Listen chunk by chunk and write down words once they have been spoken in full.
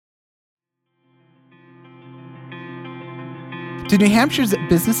Do New Hampshire's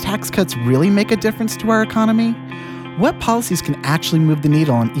business tax cuts really make a difference to our economy? What policies can actually move the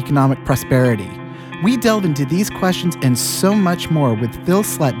needle on economic prosperity? We delve into these questions and so much more with Phil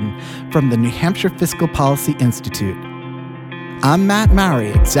Sletton from the New Hampshire Fiscal Policy Institute. I'm Matt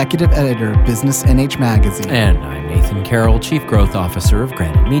Mowry, Executive Editor of Business NH Magazine. And I'm Nathan Carroll, Chief Growth Officer of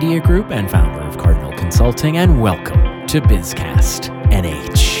Granite Media Group and founder of Cardinal Consulting, and welcome to BizCast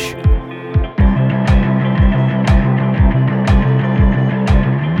NH.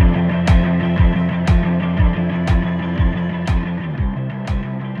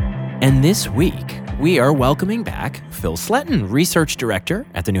 And this week, we are welcoming back Phil Sletton, Research Director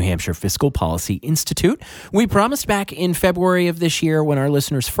at the New Hampshire Fiscal Policy Institute. We promised back in February of this year, when our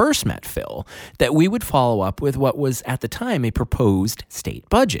listeners first met Phil, that we would follow up with what was at the time a proposed state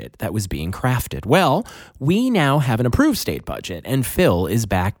budget that was being crafted. Well, we now have an approved state budget, and Phil is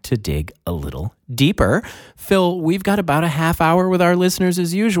back to dig a little deeper. Phil, we've got about a half hour with our listeners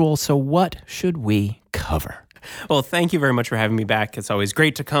as usual, so what should we cover? Well, thank you very much for having me back. It's always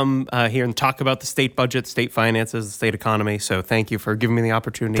great to come here and talk about the state budget, state finances, the state economy. So thank you for giving me the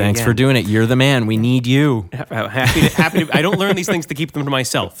opportunity. Thanks for doing it. You're the man. We need you. Happy to. I don't learn these things to keep them to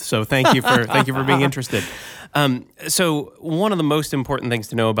myself. So thank you for being interested. So one of the most important things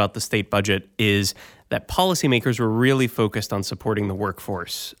to know about the state budget is that policymakers were really focused on supporting the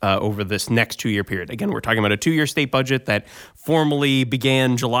workforce over this next 2-year period. Again, we're talking about a 2-year state budget that formally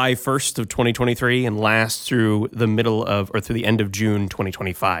began July 1st of 2023 and lasts through the end of June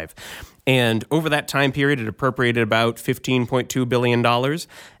 2025. And over that time period, it appropriated about $15.2 billion.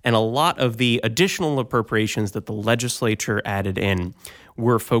 And a lot of the additional appropriations that the legislature added in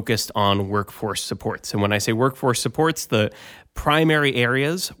were focused on workforce supports. And when I say workforce supports, the primary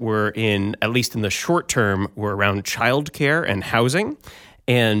areas were at least in the short term, were around childcare and housing.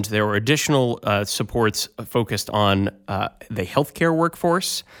 And there were additional supports focused on the healthcare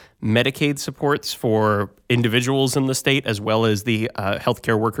workforce, Medicaid supports for individuals in the state, as well as the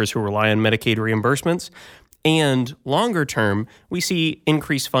healthcare workers who rely on Medicaid reimbursements. And longer term, we see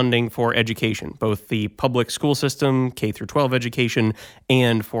increased funding for education, both the public school system, K through 12 education,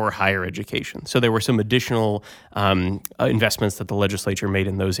 and for higher education. So there were some additional investments that the legislature made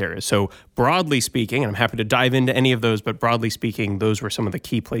in those areas. So broadly speaking, and I'm happy to dive into any of those, but broadly speaking, those were some of the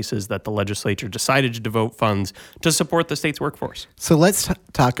key places that the legislature decided to devote funds to support the state's workforce. So let's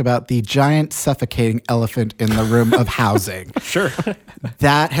talk about the giant suffocating elephant in the room of housing. Sure.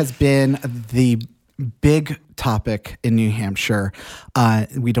 That has been the big topic in New Hampshire.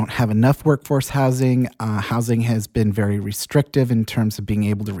 We don't have enough workforce housing. Housing has been very restrictive in terms of being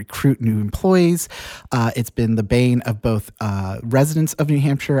able to recruit new employees. It's been the bane of both residents of New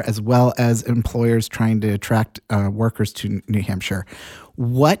Hampshire as well as employers trying to attract workers to New Hampshire.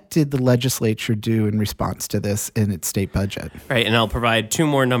 What did the legislature do in response to this in its state budget? Right, and I'll provide two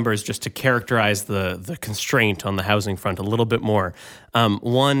more numbers just to characterize the constraint on the housing front a little bit more.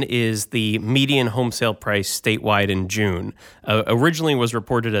 One is the median home sale price statewide in June. Originally was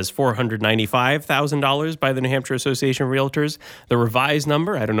reported as $495,000 by the New Hampshire Association of Realtors. The revised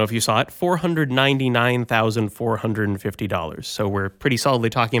number, I don't know if you saw it, $499,450. So we're pretty solidly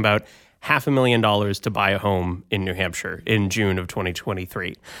talking about $500,000 to buy a home in New Hampshire in June of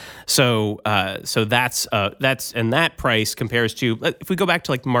 2023. So that's and that price compares to, if we go back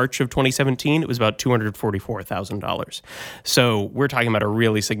to like March of 2017, it was about $244,000. So we're talking about a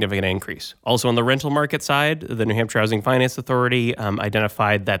really significant increase. Also on the rental market side, the New Hampshire Housing Finance Authority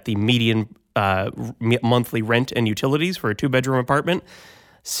identified that the median monthly rent and utilities for a 2-bedroom apartment,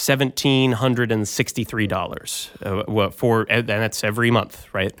 $1,763 and that's every month,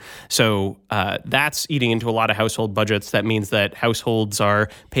 right? So that's eating into a lot of household budgets. That means that households are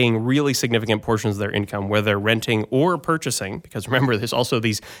paying really significant portions of their income, whether they're renting or purchasing, because remember, there's also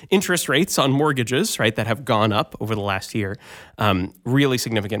these interest rates on mortgages, right, that have gone up over the last year, really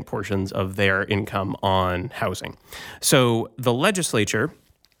significant portions of their income on housing. So the legislature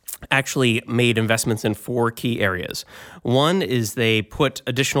actually made investments in 4 key areas. One is they put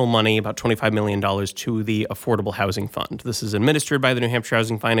additional money, about $25 million, to the Affordable Housing Fund. This is administered by the New Hampshire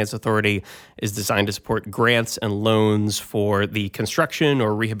Housing Finance Authority, is designed to support grants and loans for the construction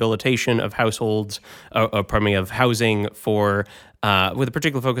or rehabilitation of households, of housing for with a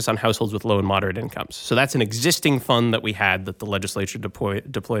particular focus on households with low and moderate incomes. So that's an existing fund that we had that the legislature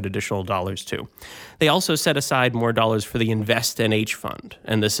deployed additional dollars to. They also set aside more dollars for the Invest NH fund,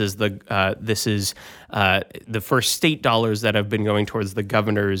 and this is the first state dollars that have been going towards the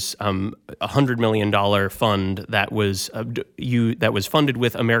governor's $100 million fund that was funded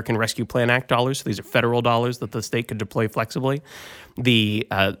with American Rescue Plan Act dollars. So these are federal dollars that the state could deploy flexibly. These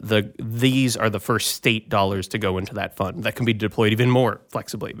are the first state dollars to go into that fund that can be deployed even more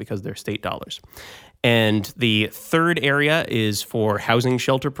flexibly because they're state dollars. And the third area is for housing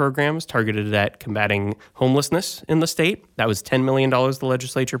shelter programs targeted at combating homelessness in the state. That was $10 million the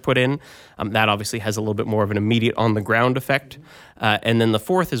legislature put in. That obviously has a little bit more of an immediate on-the-ground effect. And then the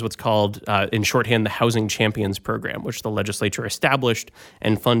fourth is what's called, in shorthand, the Housing Champions Program, which the legislature established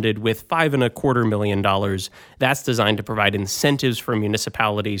and funded with $5.25 million. That's designed to provide incentives for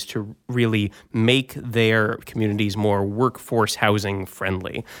municipalities to really make their communities more workforce housing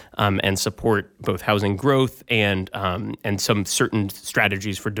friendly and support both housing growth and some certain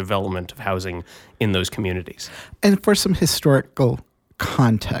strategies for development of housing in those communities. And for some historical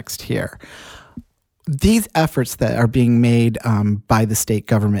context here, these efforts that are being made by the state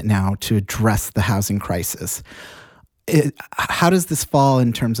government now to address the housing crisis, how does this fall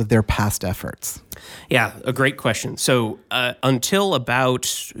in terms of their past efforts? Yeah, a great question. So until about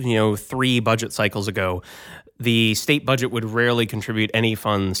 3 budget cycles ago, the state budget would rarely contribute any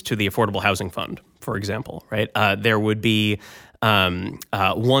funds to the Affordable Housing Fund, for example, right? There would be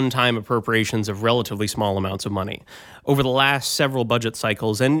one-time appropriations of relatively small amounts of money. Over the last several budget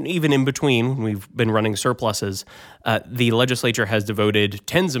cycles, and even in between, when we've been running surpluses, the legislature has devoted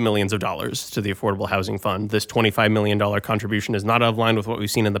tens of millions of dollars to the Affordable Housing Fund. This $25 million contribution is not out of line with what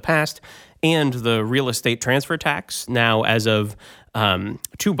we've seen in the past. And the real estate transfer tax, now as of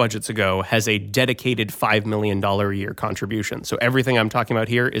 2 budgets ago, has a dedicated $5 million a year contribution. So everything I'm talking about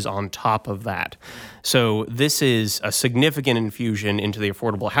here is on top of that. So this is a significant infusion into the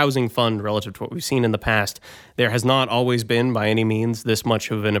Affordable Housing Fund relative to what we've seen in the past. There has not always been, by any means, this much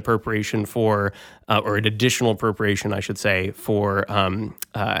of an appropriation for, or an additional appropriation, I should say, for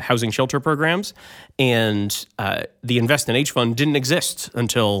housing shelter programs. And the Invest NH Fund didn't exist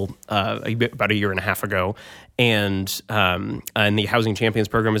until about a year and a half ago. And the Housing Champions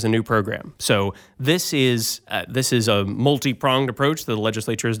Program is a new program. So this is a multi-pronged approach that the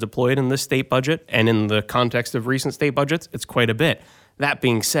legislature has deployed in this state budget. And in the context of recent state budgets, it's quite a bit. That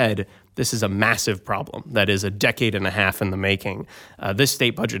being said, this is a massive problem that is a decade and a half in the making. This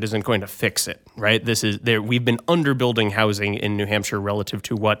state budget isn't going to fix it, right? We've been underbuilding housing in New Hampshire relative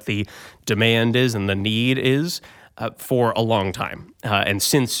to what the demand is and the need is for a long time, and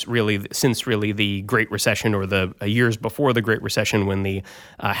since really the Great Recession, or the years before the Great Recession, when the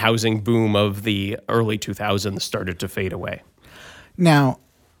housing boom of the early 2000s started to fade away. Now,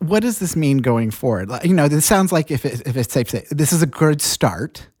 what does this mean going forward? This sounds like, if it's safe to say, this is a good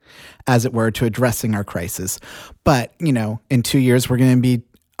start, as it were, to addressing our crisis. But, in 2 years, we're going to be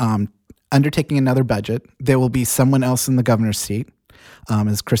undertaking another budget. There will be someone else in the governor's seat.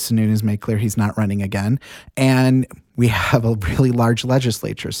 As Chris Sununu has made clear, he's not running again. And we have a really large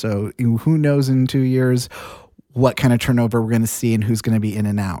legislature. So who knows in 2 years what kind of turnover we're going to see and who's going to be in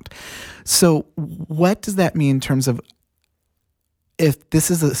and out. So what does that mean in terms of, if this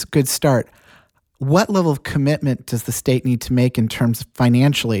is a good start, what level of commitment does the state need to make in terms of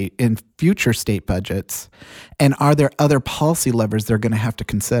financially in future state budgets? And are there other policy levers they're going to have to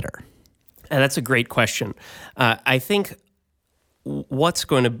consider? That's a great question. I think what's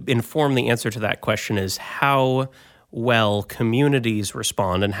going to inform the answer to that question is how well communities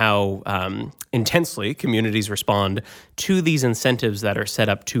respond and how intensely communities respond to these incentives that are set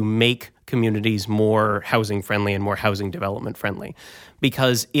up to make communities more housing friendly and more housing development friendly.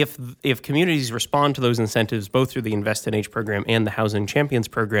 Because if communities respond to those incentives, both through the Invest NH program and the Housing Champions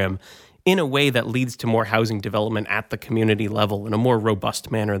program, in a way that leads to more housing development at the community level in a more robust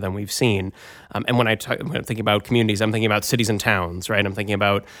manner than we've seen. And when I'm thinking about communities, I'm thinking about cities and towns, right? I'm thinking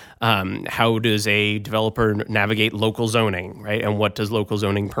about how does a developer navigate local zoning, right? And what does local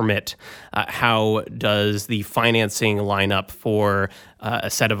zoning permit? How does the financing line up for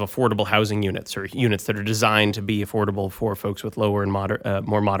a set of affordable housing units, or units that are designed to be affordable for folks with lower and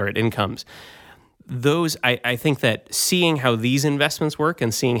more moderate incomes? Those, I think that seeing how these investments work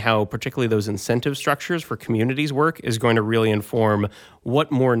and seeing how particularly those incentive structures for communities work is going to really inform what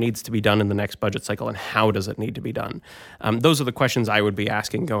more needs to be done in the next budget cycle and how does it need to be done. Those are the questions I would be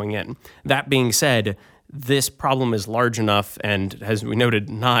asking going in. That being said, this problem is large enough and, as we noted,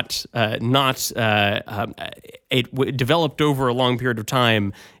 developed over a long period of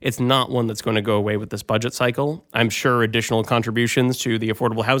time. It's not one that's going to go away with this budget cycle. I'm sure additional contributions to the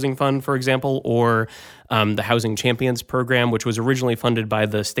Affordable Housing Fund, for example, or the Housing Champions Program, which was originally funded by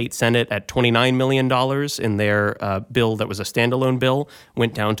the state Senate at $29 million in their bill that was a standalone bill,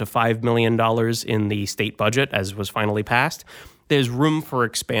 went down to $5 million in the state budget as was finally passed. There's room for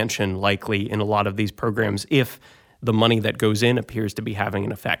expansion likely in a lot of these programs if the money that goes in appears to be having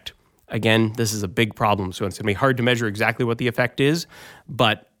an effect. Again, this is a big problem, so it's going to be hard to measure exactly what the effect is,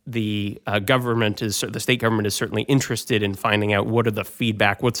 but the state government is certainly interested in finding out what's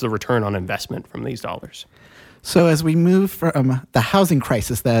the return on investment from these dollars. So as we move from the housing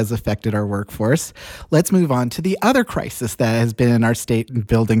crisis that has affected our workforce, let's move on to the other crisis that has been in our state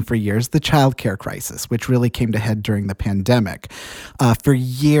building for years, the childcare crisis, which really came to head during the pandemic. For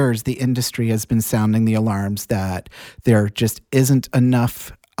years, the industry has been sounding the alarms that there just isn't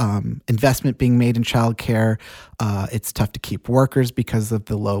enough investment being made in childcare. It's tough to keep workers because of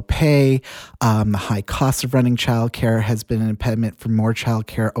the low pay. The high cost of running childcare has been an impediment for more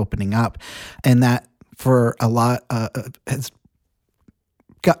childcare opening up, and that for a lot that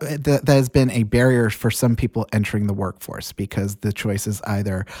has been a barrier for some people entering the workforce, because the choice is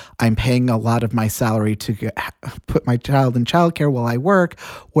either I'm paying a lot of my salary to put my child in childcare while I work,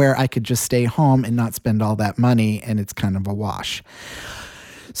 where I could just stay home and not spend all that money, and it's kind of a wash.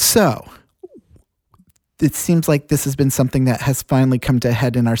 So it seems like this has been something that has finally come to a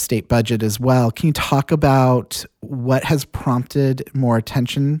head in our state budget as well. Can you talk about what has prompted more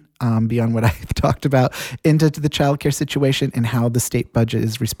attention beyond what I've talked about into the childcare situation and how the state budget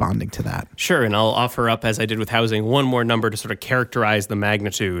is responding to that? Sure, and I'll offer up, as I did with housing, one more number to sort of characterize the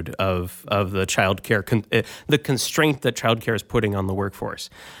magnitude of the childcare, the constraint that childcare is putting on the workforce.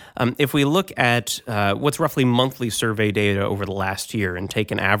 If we look at what's roughly monthly survey data over the last year and take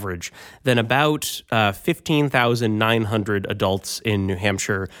an average, then about 15,900 adults in New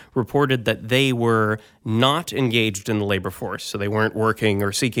Hampshire reported that they were not engaged in the labor force, so they weren't working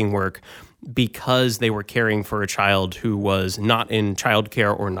or seeking work because they were caring for a child who was not in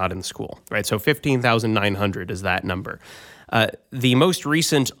childcare or not in school, right? So 15,900 is that number. The most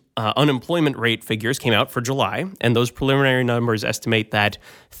recent unemployment rate figures came out for July, and those preliminary numbers estimate that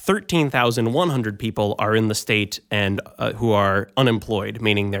 13,100 people are in the state and who are unemployed,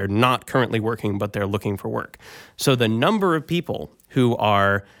 meaning they're not currently working, but they're looking for work. So the number of people who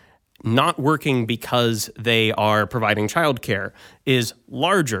are not working because they are providing childcare is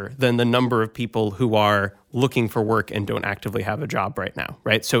larger than the number of people who are looking for work and don't actively have a job right now,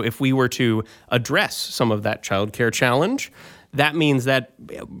 right? So if we were to address some of that childcare challenge, that means that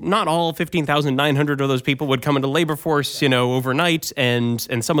not all 15,900 of those people would come into labor force, overnight, and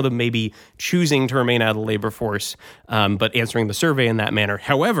some of them may be choosing to remain out of the labor force, but answering the survey in that manner.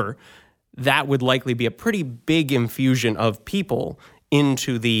 However, that would likely be a pretty big infusion of people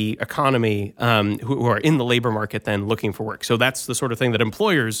into the economy who are in the labor market then looking for work. So that's the sort of thing that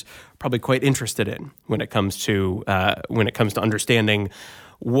employers are probably quite interested in when it comes to understanding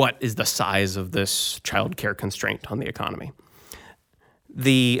what is the size of this childcare constraint on the economy.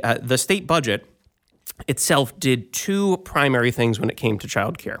 The state budget itself did two primary things when it came to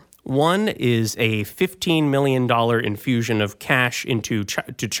childcare. One is a $15 million infusion of cash into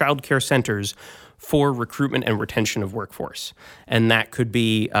to childcare centers for recruitment and retention of workforce. And that could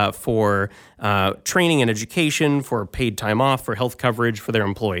be for training and education, for paid time off, for health coverage for their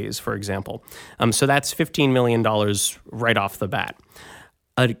employees, for example. So that's $15 million right off the bat.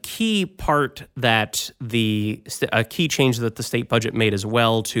 A key part that a key change that the state budget made as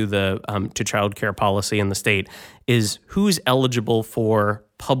well to the to childcare policy in the state is who's eligible for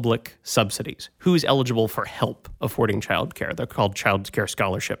public subsidies, who's eligible for help affording childcare. They're called childcare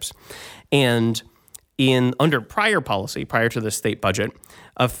scholarships, and under prior policy, prior to the state budget,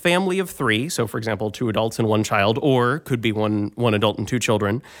 a family of three, so for example, 2 adults and 1 child, or could be one adult and 2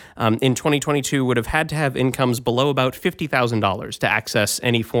 children, in 2022 would have had to have incomes below about $50,000 to access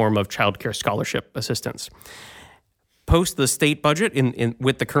any form of childcare scholarship assistance. Post the state budget,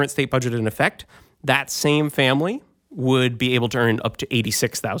 with the current state budget in effect, that same family would be able to earn up to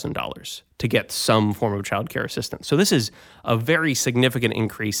 $86,000 to get some form of childcare assistance. So this is a very significant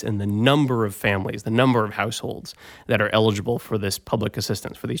increase in the number of families, the number of households that are eligible for this public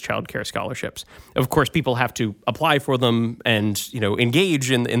assistance, for these childcare scholarships. Of course, people have to apply for them and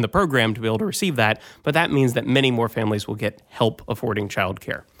engage in the program to be able to receive that, but that means that many more families will get help affording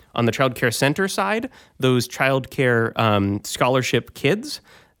childcare. On the childcare center side, those childcare scholarship kids,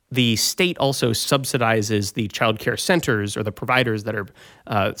 the state also subsidizes the child care centers or the providers that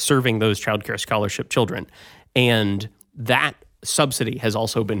are serving those child care scholarship children. And that subsidy has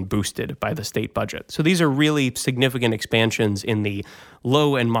also been boosted by the state budget. So these are really significant expansions in the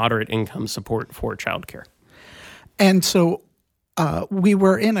low and moderate income support for childcare. And so we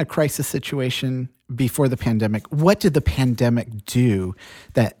were in a crisis situation before the pandemic. What did the pandemic do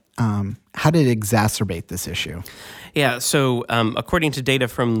that, how did it exacerbate this issue? Yeah, so according to data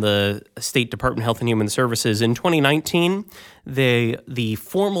from the State Department of Health and Human Services, in 2019, the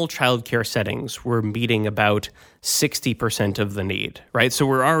formal child care settings were meeting about 60% of the need, right? So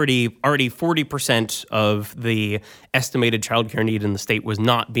we're already 40% of the estimated child care need in the state was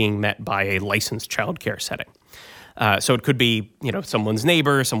not being met by a licensed child care setting. So it could be, someone's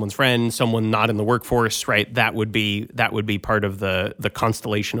neighbor, someone's friend, someone not in the workforce, right? That would be part of the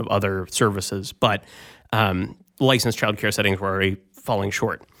constellation of other services. But licensed child care settings were already falling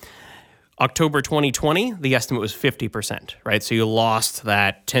short. October 2020, the estimate was 50%, right? So you lost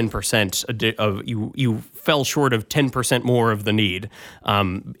that 10% of you fell short of 10% more of the need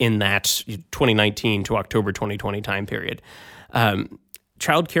in that 2019 to October 2020 time period.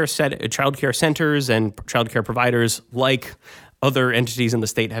 Child care centers and child care providers, like other entities in the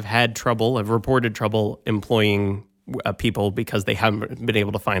state, have reported trouble employing people because they haven't been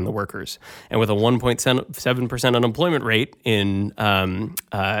able to find the workers. And with a 1.7% unemployment rate in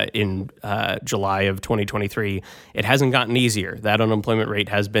July of 2023, it hasn't gotten easier. That unemployment rate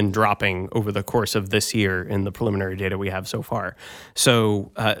has been dropping over the course of this year in the preliminary data we have so far.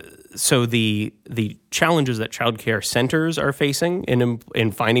 So the challenges that child care centers are facing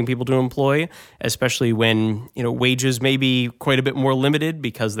in finding people to employ, especially when wages may be quite a bit more limited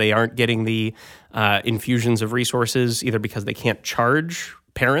because they aren't getting the infusions of resources, either because they can't charge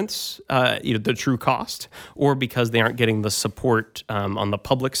parents the true cost, or because they aren't getting the support on the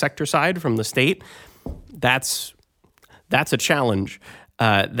public sector side from the state. That's a challenge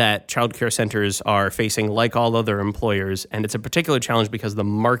that child care centers are facing, like all other employers. And it's a particular challenge because the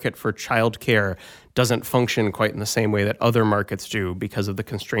market for child care doesn't function quite in the same way that other markets do because of the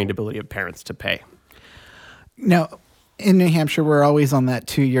constrained ability of parents to pay. Now, in New Hampshire, we're always on that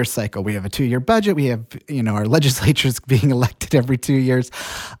 2-year cycle. We have a 2-year budget. We have, our legislatures being elected every 2 years.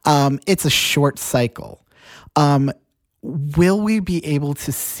 It's a short cycle. Will we be able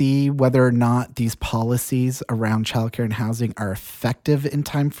to see whether or not these policies around childcare and housing are effective in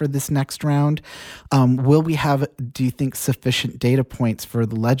time for this next round? Will we have, do you think, sufficient data points for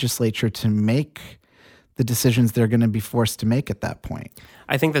the legislature to make the decisions they're going to be forced to make at that point?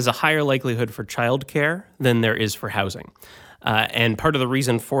 I think there's a higher likelihood for childcare than there is for housing. And part of the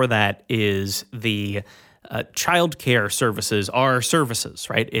reason for that is the child care services are services,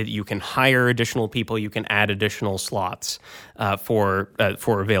 right? You can hire additional people, you can add additional slots for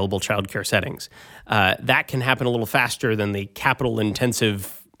available child care settings. That can happen a little faster than the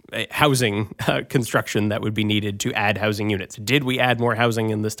capital-intensive housing construction that would be needed to add housing units. Did we add more housing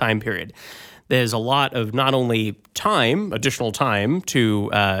in this time period? There's a lot of not only additional time to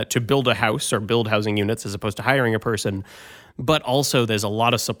build a house or build housing units as opposed to hiring a person, but also there's a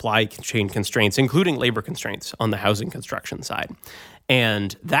lot of supply chain constraints, including labor constraints on the housing construction side.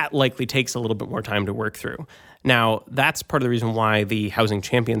 And that likely takes a little bit more time to work through. Now, that's part of the reason why the Housing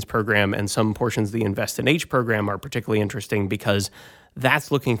Champions program and some portions of the Invest in H program are particularly interesting, because that's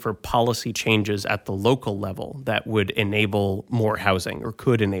looking for policy changes at the local level that would enable more housing or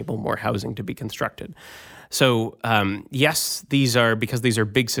could enable more housing to be constructed. So yes, because these are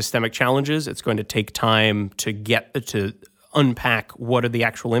big systemic challenges, it's going to take time to unpack what are the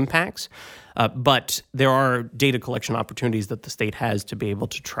actual impacts. But there are data collection opportunities that the state has to be able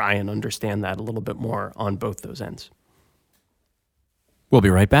to try and understand that a little bit more on both those ends. We'll be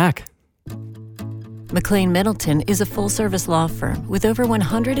right back. McLean Middleton is a full-service law firm with over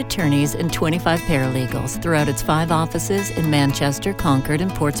 100 attorneys and 25 paralegals throughout its 5 offices in Manchester, Concord,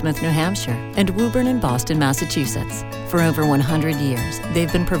 and Portsmouth, New Hampshire, and Woburn and Boston, Massachusetts. For over 100 years,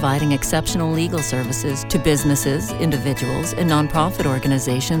 they've been providing exceptional legal services to businesses, individuals, and nonprofit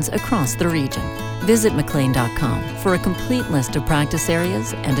organizations across the region. Visit McLean.com for a complete list of practice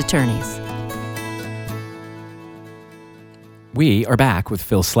areas and attorneys. We are back with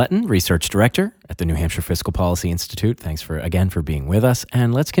Phil Sletton, Research Director at the New Hampshire Fiscal Policy Institute. Thanks for being with us.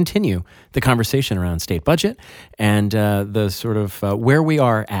 And let's continue the conversation around state budget and the sort of where we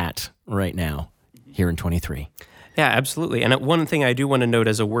are at right now here in 23. Yeah, absolutely. And one thing I do want to note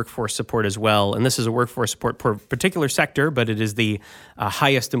as a workforce support as well, and this is a workforce support per particular sector, but it is the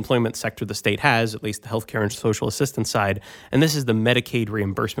highest employment sector the state has, at least the healthcare and social assistance side. And this is the Medicaid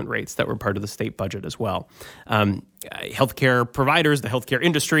reimbursement rates that were part of the state budget as well. Healthcare providers, the healthcare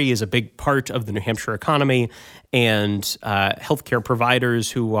industry is a big part of the New Hampshire economy, and healthcare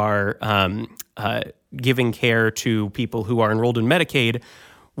providers who are giving care to people who are enrolled in Medicaid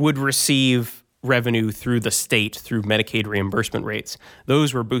would receive revenue through the state through Medicaid reimbursement rates.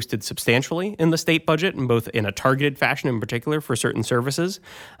 Those were boosted substantially in the state budget, and both in a targeted fashion in particular for certain services.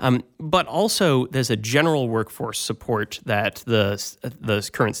 But also there's a general workforce support that the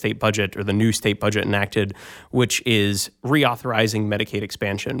current state budget or the new state budget enacted, which is reauthorizing Medicaid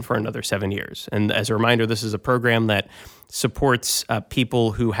expansion for another 7 years. And as a reminder, this is a program that supports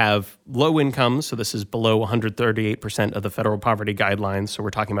people who have low incomes. So this is below 138% of the federal poverty guidelines. So we're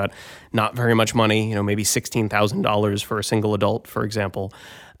talking about not very much money, maybe $16,000 for a single adult, for example,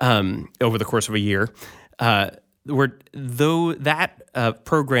 over the course of a year. Though that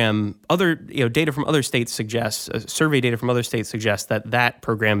program, other data from other states suggests, survey data from other states suggests that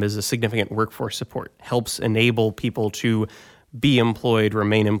program is a significant workforce support, helps enable people to be employed,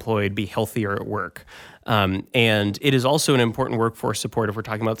 remain employed, be healthier at work. And it is also an important workforce support if we're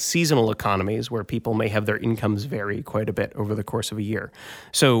talking about seasonal economies where people may have their incomes vary quite a bit over the course of a year.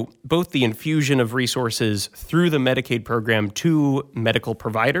 So both the infusion of resources through the Medicaid program to medical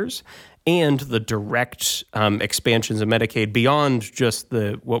providers and the direct expansions of Medicaid beyond just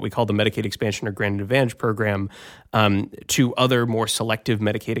what we call the Medicaid expansion or Granted Advantage program to other more selective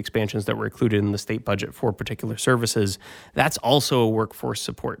Medicaid expansions that were included in the state budget for particular services, that's also a workforce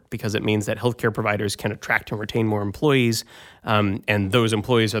support because it means that healthcare providers can attract and retain more employees, and those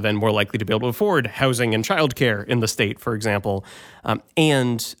employees are then more likely to be able to afford housing and childcare in the state, for example.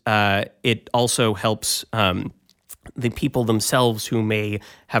 And it also helps the people themselves who may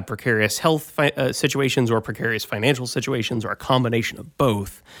have precarious health situations or precarious financial situations or a combination of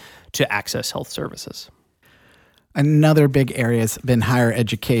both to access health services. Another big area has been higher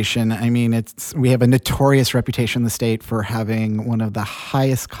education. I mean, we have a notorious reputation in the state for having one of the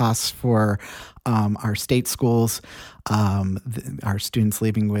highest costs for our state schools, our students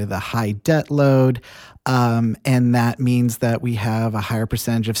leaving with a high debt load, and that means that we have a higher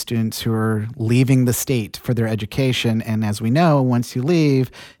percentage of students who are leaving the state for their education. And as we know, once you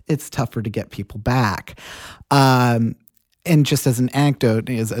leave, it's tougher to get people back. And just as an anecdote,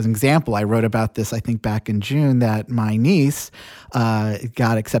 as an example, I wrote about this, I think, back in June, that my niece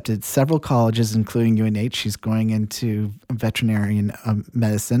got accepted at several colleges, including UNH. She's going into veterinarian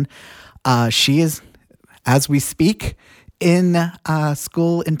medicine. She is, as we speak, in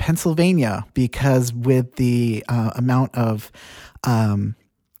school in Pennsylvania because with the amount of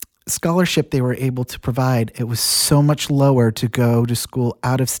scholarship they were able to provide, it was so much lower to go to school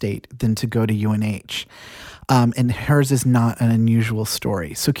out of state than to go to UNH. And hers is not an unusual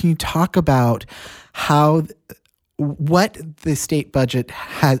story. So can you talk about how the state budget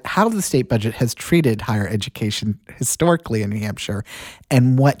has treated higher education historically in New Hampshire,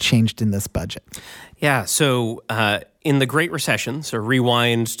 and what changed in this budget? Yeah, so in the Great Recession, so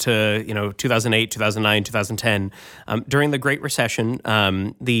rewind to 2008, 2009, 2010. During the Great Recession,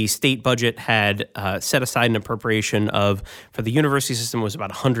 the state budget had set aside an appropriation for the university system was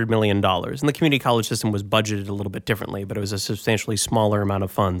about $100 million, and the community college system was budgeted a little bit differently, but it was a substantially smaller amount of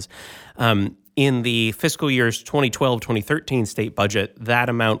funds. In the fiscal years 2012-2013 state budget, that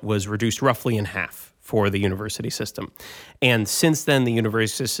amount was reduced roughly in half for the university system. And since then, the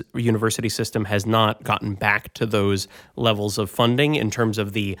university system has not gotten back to those levels of funding in terms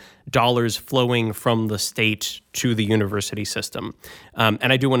of the dollars flowing from the state to the university system.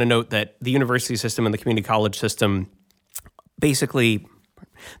 And I do want to note that the university system and the community college system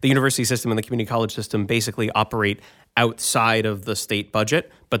basically operate outside of the state budget,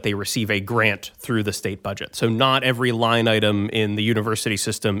 but they receive a grant through the state budget. So not every line item in the university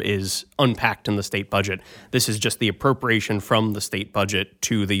system is unpacked in the state budget. This is just the appropriation from the state budget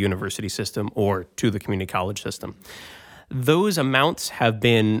to the university system or to the community college system. Those amounts have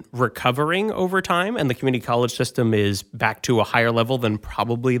been recovering over time, and the community college system is back to a higher level than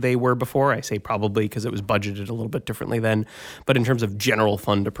probably they were before. I say probably because it was budgeted a little bit differently then. But in terms of general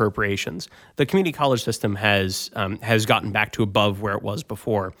fund appropriations, the community college system has gotten back to above where it was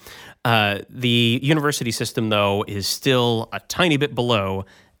before. The university system, though, is still a tiny bit below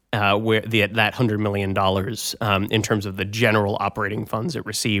where that $100 million in terms of the general operating funds it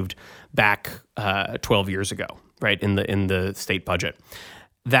received back 12 years ago. Right, in the state budget.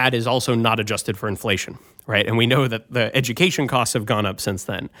 That is also not adjusted for inflation. right? And we know that the education costs have gone up since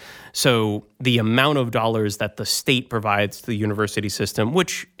then. So the amount of dollars that the state provides to the university system,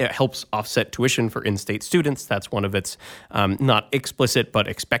 which helps offset tuition for in-state students, that's one of its not explicit but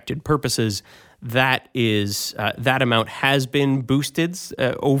expected purposes. That is that amount has been boosted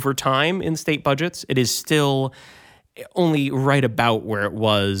over time in state budgets. It is still only right about where it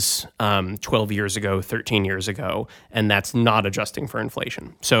was 12 years ago, 13 years ago, and that's not adjusting for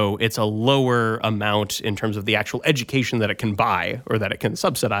inflation. So it's a lower amount in terms of the actual education that it can buy or that it can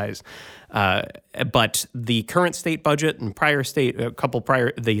subsidize. But the current state budget and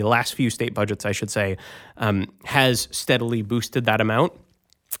the last few state budgets, I should say, has steadily boosted that amount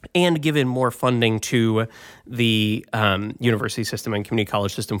and given more funding to the university system and community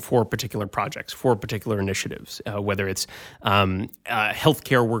college system for particular projects, for particular initiatives, whether it's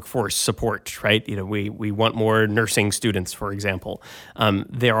healthcare workforce support, right? We want more nursing students, for example.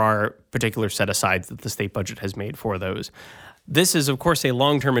 There are particular set-asides that the state budget has made for those. This is, of course, a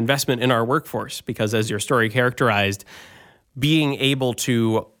long-term investment in our workforce because, as your story characterized, being able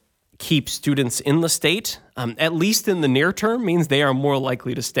to keep students in the state, at least in the near term, means they are more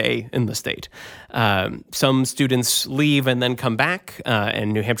likely to stay in the state. Some students leave and then come back,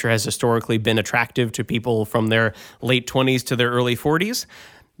 and New Hampshire has historically been attractive to people from their late 20s to their early 40s.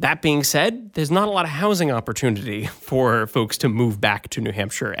 That being said, there's not a lot of housing opportunity for folks to move back to New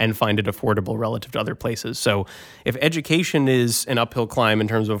Hampshire and find it affordable relative to other places. So if education is an uphill climb in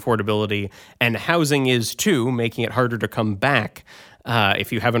terms of affordability, and housing is too, making it harder to come back,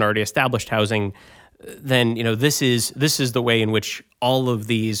 if you haven't already established housing, then this is the way in which a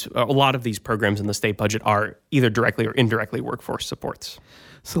lot of these programs in the state budget are either directly or indirectly workforce supports.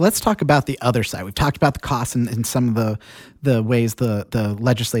 So let's talk about the other side. We've talked about the costs and some of the ways the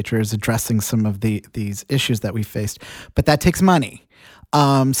legislature is addressing some of these issues that we faced, but that takes money.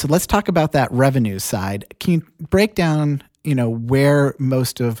 So let's talk about that revenue side. Can you break down where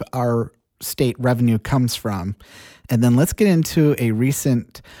most of our state revenue comes from? And then let's get into a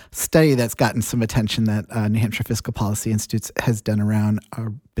recent study that's gotten some attention that New Hampshire Fiscal Policy Institute has done around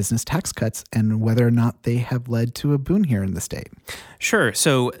our business tax cuts and whether or not they have led to a boon here in the state. Sure.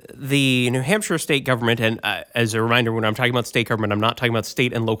 So the New Hampshire state government, and as a reminder, when I'm talking about state government, I'm not talking about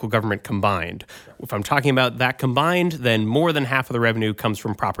state and local government combined. If I'm talking about that combined, then more than half of the revenue comes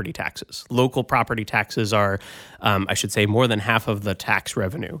from property taxes. Local property taxes are, I should say, more than half of the tax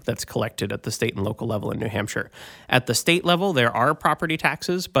revenue that's collected at the state and local level in New Hampshire. At the state level, there are property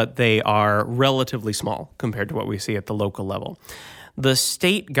taxes, but they are relatively small compared to what we see at the local level. The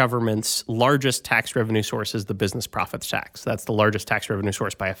state government's largest tax revenue source is the business profits tax. That's the largest tax revenue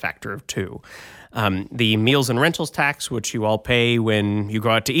source by a factor of 2. The meals and rentals tax, which you all pay when you go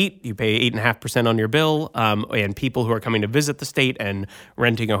out to eat, you pay 8.5% on your bill. And people who are coming to visit the state and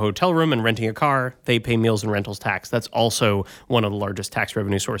renting a hotel room and renting a car, they pay meals and rentals tax. That's also one of the largest tax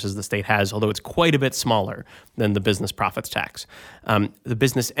revenue sources the state has, although it's quite a bit smaller than the business profits tax. The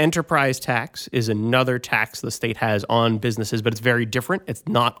business enterprise tax is another tax the state has on businesses, but it's very different. It's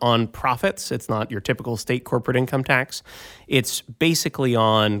not on profits. It's not your typical state corporate income tax. It's basically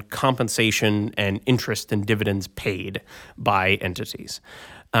on compensation and interest and dividends paid by entities,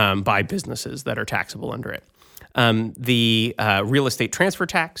 by businesses that are taxable under it. The real estate transfer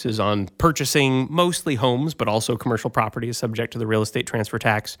tax is on purchasing mostly homes, but also commercial property is subject to the real estate transfer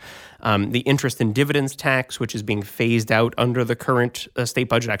tax. The interest and dividends tax, which is being phased out under the current state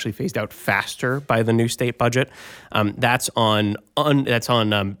budget, actually phased out faster by the new state budget. That's on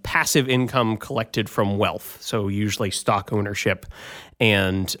passive income collected from wealth, so usually stock ownership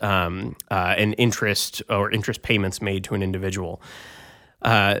and interest or interest payments made to an individual.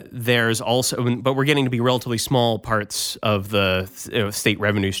 There's also, but we're getting to be relatively small parts of the state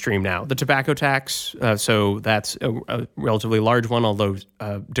revenue stream now. The tobacco tax, so that's a relatively large one, although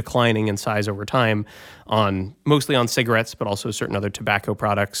declining in size over time, mostly on cigarettes, but also certain other tobacco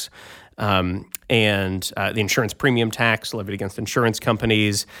products. And the insurance premium tax levied against insurance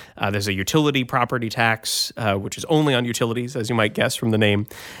companies. There's a utility property tax, which is only on utilities, as you might guess from the name,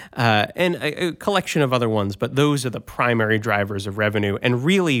 and a collection of other ones. But those are the primary drivers of revenue. And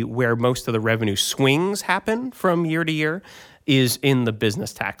really where most of the revenue swings happen from year to year is in the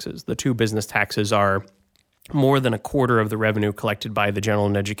business taxes. The two business taxes are more than a quarter of the revenue collected by the general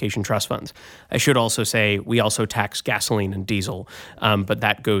and education trust funds. I should also say we also tax gasoline and diesel, but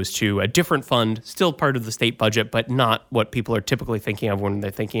that goes to a different fund, still part of the state budget, but not what people are typically thinking of when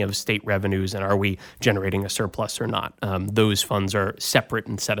they're thinking of state revenues and are we generating a surplus or not. Those funds are separate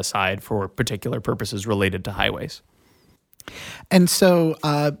and set aside for particular purposes related to highways. And so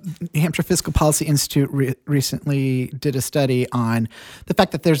New Hampshire Fiscal Policy Institute recently did a study on the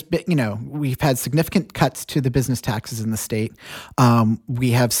fact that there's been, we've had significant cuts to the business taxes in the state.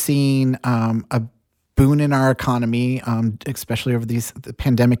 We have seen a boon in our economy, especially over the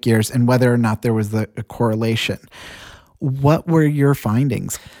pandemic years, and whether or not there was a correlation. What were your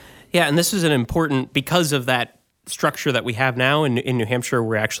findings? Yeah, and this is an important, because of that structure that we have now in New Hampshire,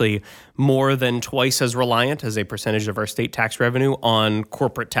 we're actually more than twice as reliant as a percentage of our state tax revenue on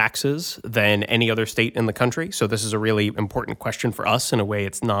corporate taxes than any other state in the country. So this is a really important question for us. In a way,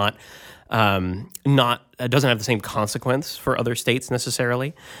 it's not it doesn't have the same consequence for other states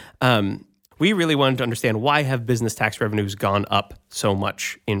necessarily. We really wanted to understand, why have business tax revenues gone up so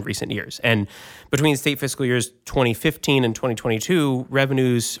much in recent years? And between state fiscal years 2015 and 2022,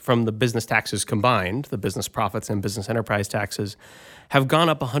 revenues from the business taxes combined, the business profits and business enterprise taxes, have gone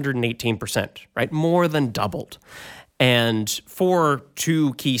up 118%, right? More than doubled. And for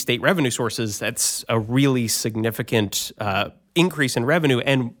two key state revenue sources, that's a really significant increase in revenue,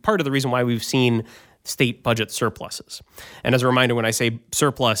 and part of the reason why we've seen state budget surpluses. And as a reminder, when I say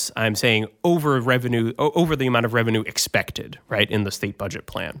surplus, I'm saying over the amount of revenue expected, right, in the state budget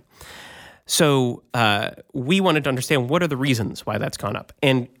plan. So we wanted to understand, what are the reasons why that's gone up?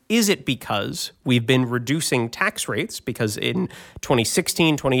 And is it because we've been reducing tax rates? Because in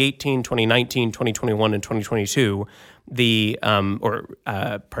 2016, 2018, 2019, 2021, and 2022,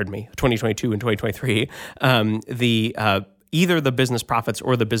 2022 and 2023, either the business profits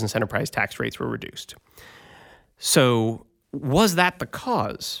or the business enterprise tax rates were reduced. So was that the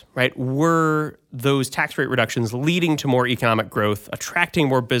cause, right? Were those tax rate reductions leading to more economic growth, attracting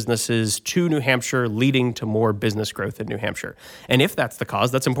more businesses to New Hampshire, leading to more business growth in New Hampshire? And if that's the cause,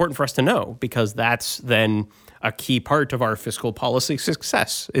 that's important for us to know, because that's then a key part of our fiscal policy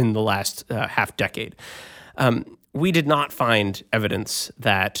success in the last half decade. We did not find evidence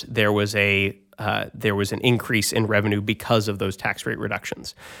that there was an increase in revenue because of those tax rate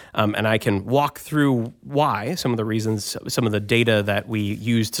reductions. And I can walk through why, some of the reasons, some of the data that we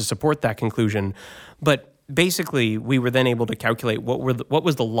used to support that conclusion. But basically, we were then able to calculate what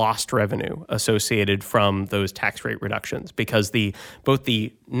was the lost revenue associated from those tax rate reductions, because both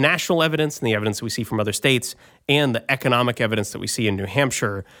the national evidence and the evidence we see from other states and the economic evidence that we see in New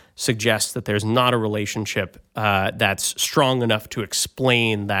Hampshire suggests that there's not a relationship that's strong enough to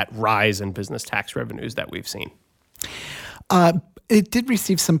explain that rise in business tax revenues that we've seen. It did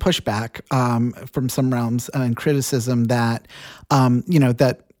receive some pushback from some realms and criticism that,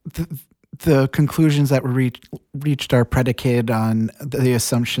 the conclusions that were reached are predicated on the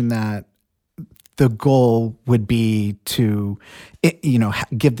assumption that the goal would be to,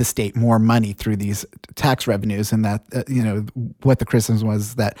 give the state more money through these tax revenues, and that, what the criticism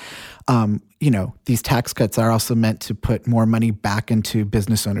was that, these tax cuts are also meant to put more money back into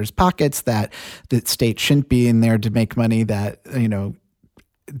business owners' pockets, that the state shouldn't be in there to make money, that, the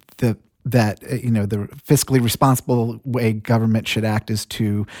fiscally responsible way government should act is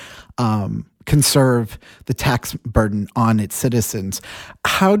to conserve the tax burden on its citizens.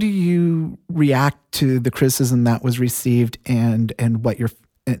 How do you react to the criticism that was received, and what you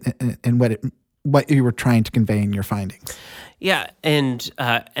were trying to convey in your findings? Yeah, and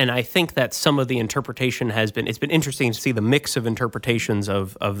I think that some of the interpretation it's been interesting to see the mix of interpretations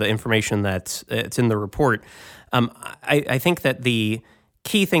of the information it's in the report. I think that the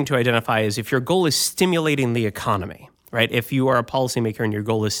key thing to identify is, if your goal is stimulating the economy, right? If you are a policymaker and your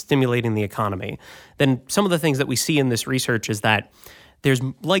goal is stimulating the economy, then some of the things that we see in this research is that there's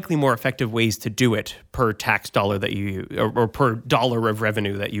likely more effective ways to do it per tax dollar that you use, or per dollar of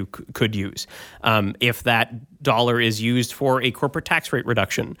revenue that you could use. If that dollar is used for a corporate tax rate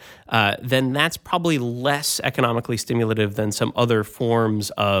reduction, then that's probably less economically stimulative than some other forms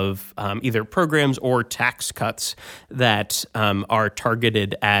of either programs or tax cuts that are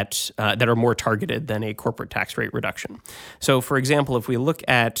targeted at that are more targeted than a corporate tax rate reduction. So, for example, if we look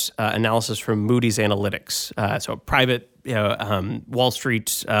at analysis from Moody's Analytics, so a private Wall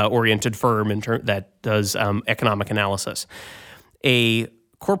Street oriented firm that does economic analysis, a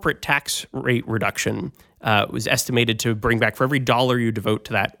corporate tax rate reduction was estimated to bring back, for every dollar you devote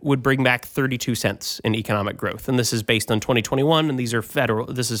to that, would bring back 32 cents in economic growth. And this is based on 2021, and these are federal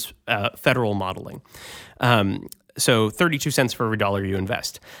modeling. So 32 cents for every dollar you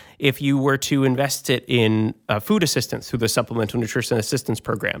invest. If you were to invest it in food assistance through the Supplemental Nutrition Assistance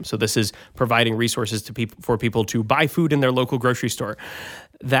Program, so this is providing resources to for people to buy food in their local grocery store,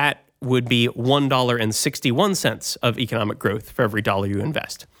 that would be $1.61 of economic growth for every dollar you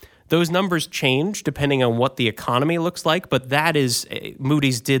invest. Those numbers change depending on what the economy looks like, but that is,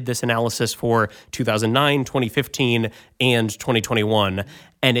 Moody's did this analysis for 2009, 2015, and 2021,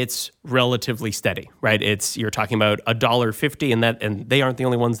 and it's relatively steady, right? You're talking about $1.50, and they aren't the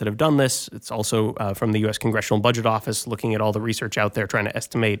only ones that have done this. It's also from the U.S. Congressional Budget Office, looking at all the research out there, trying to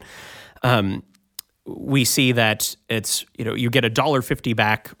estimate. We see that it's, you get $1.50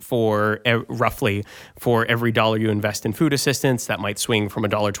 back roughly for every dollar you invest in food assistance. That might swing from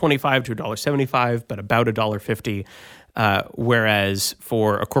 $1.25 to $1.75, but about $1.50. Whereas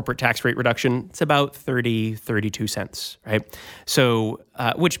for a corporate tax rate reduction, it's about 32 cents, right? So,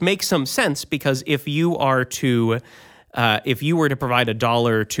 which makes some sense, because if you were to provide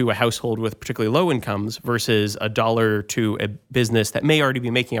 $1 to a household with particularly low incomes versus $1 to a business that may already be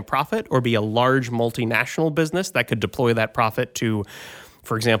making a profit, or be a large multinational business that could deploy that profit to,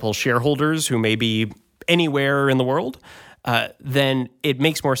 for example, shareholders who may be anywhere in the world, then it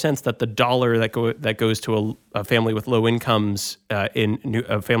makes more sense that the dollar that goes to a family with low incomes in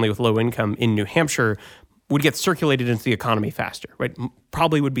New Hampshire would get circulated into the economy faster, right?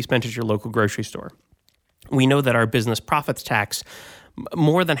 Probably would be spent at your local grocery store. We know that our business profits tax,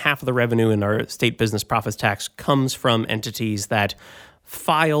 more than half of the revenue in our state business profits tax comes from entities that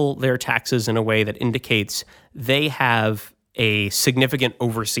file their taxes in a way that indicates they have a significant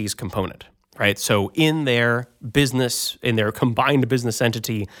overseas component, right? So in their combined business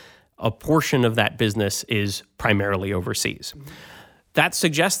entity, a portion of that business is primarily overseas. That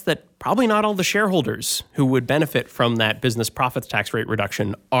suggests that probably not all the shareholders who would benefit from that business profits tax rate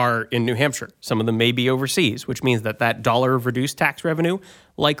reduction are in New Hampshire. Some of them may be overseas, which means that dollar of reduced tax revenue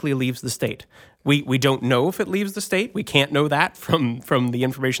likely leaves the state. We don't know if it leaves the state. We can't know that from the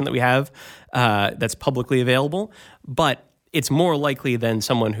information that we have that's publicly available. But it's more likely than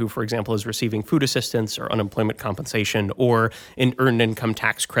someone who, for example, is receiving food assistance or unemployment compensation or an earned income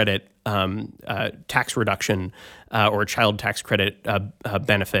tax credit tax reduction or a child tax credit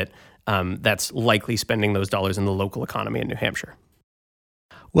benefit that's likely spending those dollars in the local economy in New Hampshire.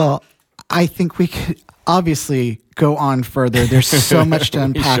 Well, I think we could obviously go on further. There's so much to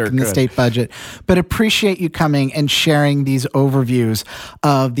unpack in the state budget, but appreciate you coming and sharing these overviews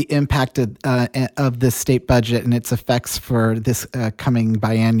of the impact of the state budget and its effects for this coming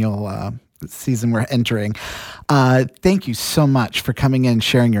biennial season we're entering. Thank you so much for coming in and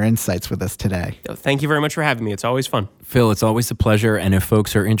sharing your insights with us today. Thank you very much for having me. It's always fun. Phil, it's always a pleasure. And if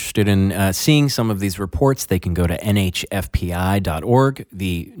folks are interested in seeing some of these reports, they can go to NHFPI.org,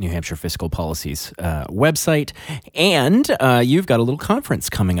 the New Hampshire Fiscal Policy's website. And you've got a little conference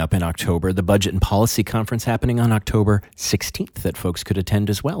coming up in October, the Budget and Policy Conference happening on October 16th that folks could attend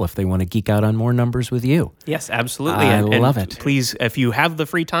as well if they want to geek out on more numbers with you. Yes, absolutely. I love it. Please, if you have the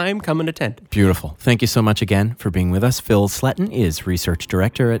free time, come and attend. Beautiful. Thank you so much again for being with us. Phil Sletton is Research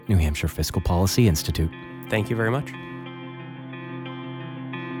Director at New Hampshire Fiscal Policy Institute. Thank you very much.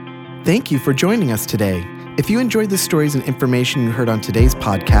 Thank you for joining us today. If you enjoyed the stories and information you heard on today's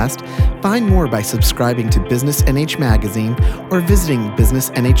podcast, find more by subscribing to Business NH Magazine or visiting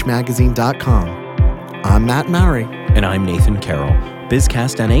businessnhmagazine.com. I'm Matt Mowry. And I'm Nathan Carroll.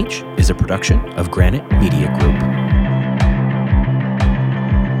 BizCast NH is a production of Granite Media Group.